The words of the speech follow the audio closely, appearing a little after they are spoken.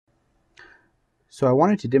So I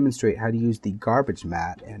wanted to demonstrate how to use the garbage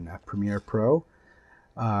mat in Premiere Pro.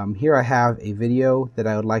 Here I have a video that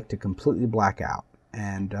I would like to completely black out.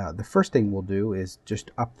 And the first thing we'll do is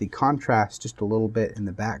just up the contrast just a little bit in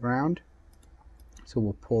the background. So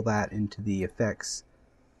we'll pull that into the effects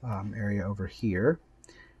area over here.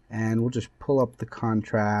 And we'll just pull up the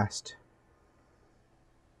contrast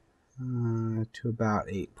to about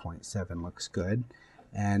 8.7. Looks good.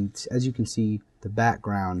 And as you can see, the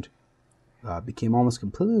background became almost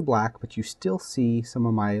completely black, but you still see some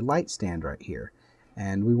of my light stand right here.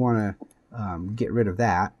 And we want to get rid of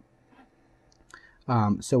that.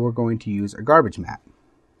 So we're going to use a garbage mat.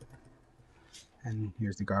 And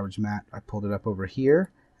here's the garbage mat. I pulled it up over here,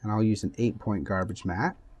 and I'll use an 8-point garbage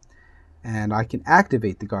mat. And I can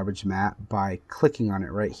activate the garbage mat by clicking on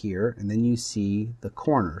it right here, and then you see the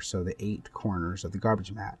corners, so the 8 corners of the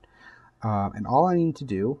garbage mat. And all I need to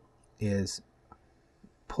do is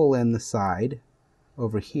pull in the side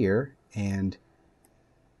over here, and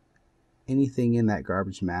anything in that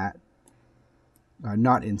garbage mat,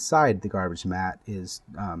 not inside the garbage mat, is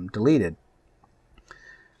deleted.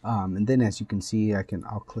 And then, as you can see,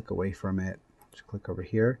 I'll click away from it. Just click over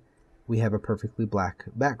here. We have a perfectly black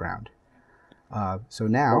background. So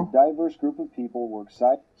now, a diverse group of people work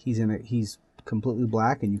side. He's completely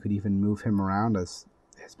black, and you could even move him around, as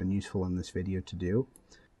has been useful in this video to do.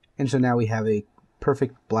 And so now we have a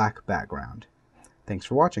perfect black background. Thanks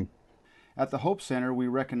for watching. At the Hope Center, we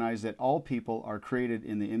recognize that all people are created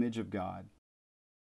in the image of God.